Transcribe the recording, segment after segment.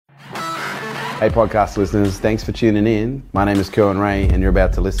Hey podcast listeners, thanks for tuning in. My name is Kerwin Ray and you're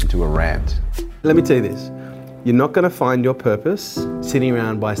about to listen to a rant. Let me tell you this. You're not going to find your purpose sitting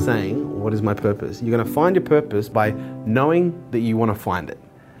around by saying, what is my purpose? You're going to find your purpose by knowing that you want to find it.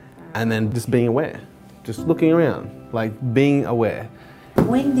 And then just being aware. Just looking around, like being aware.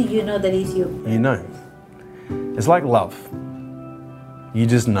 When do you know that is your purpose? You know. It's like love. You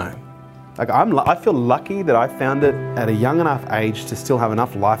just know. Like I feel lucky that I found it at a young enough age to still have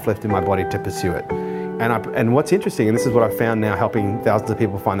enough life left in my body to pursue it. And what's interesting, and this is what I've found now helping thousands of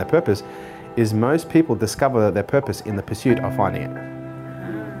people find their purpose, is most people discover their purpose in the pursuit of finding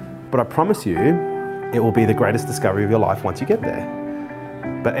it. But I promise you, it will be the greatest discovery of your life once you get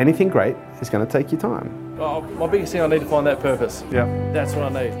there. But anything great is going to take you time. Oh, my biggest thing, I need to find that purpose. Yeah. That's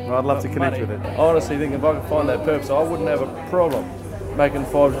what I need. Well, I'd love to connect money. with it. I honestly think if I could find that purpose, I wouldn't have a problem making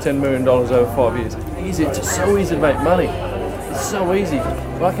 $5 to $10 million over 5 years. Easy. It's just so easy to make money. It's so easy.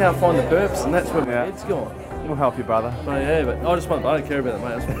 But I can't find the purpose, and that's where my head's gone. We'll help you, brother. But I don't care about that,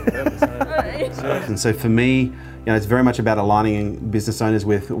 mate. I just want the purpose. And so for me, it's very much about aligning business owners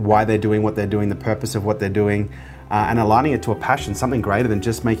with why they're doing what they're doing, the purpose of what they're doing, and aligning it to a passion, something greater than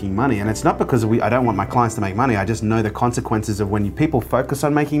just making money. And it's not because I don't want my clients to make money, I just know the consequences of when people focus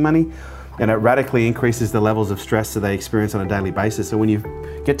on making money, and it radically increases the levels of stress that they experience on a daily basis. So when you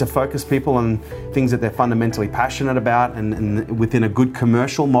get to focus people on things that they're fundamentally passionate about and within a good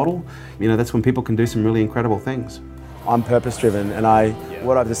commercial model, that's when people can do some really incredible things. I'm purpose driven, and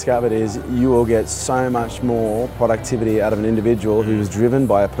what I've discovered is you will get so much more productivity out of an individual who is driven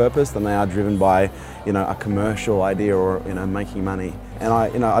by a purpose than they are driven by a commercial idea or making money. And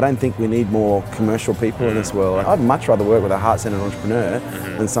I don't think we need more commercial people in this world. I'd much rather work with a heart-centered entrepreneur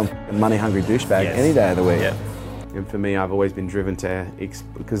than some money-hungry douchebag any day of the week. Yeah. And for me, I've always been driven to,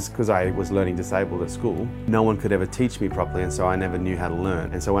 because I was learning disabled at school, no one could ever teach me properly, and so I never knew how to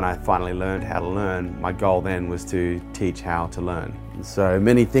learn. And so when I finally learned how to learn, my goal then was to teach how to learn. And so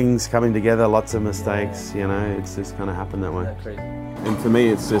many things coming together, lots of mistakes, it's just kind of happened that way. And for me,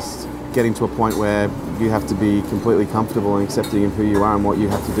 it's just getting to a point where you have to be completely comfortable and accepting of who you are and what you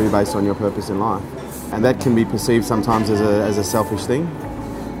have to do based on your purpose in life. And that can be perceived sometimes as a selfish thing.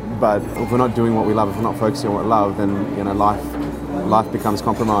 But if we're not doing what we love, if we're not focusing on what we love, then life becomes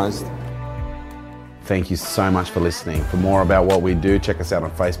compromised. Thank you so much for listening. For more about what we do, check us out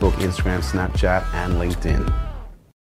on Facebook, Instagram, Snapchat, and LinkedIn.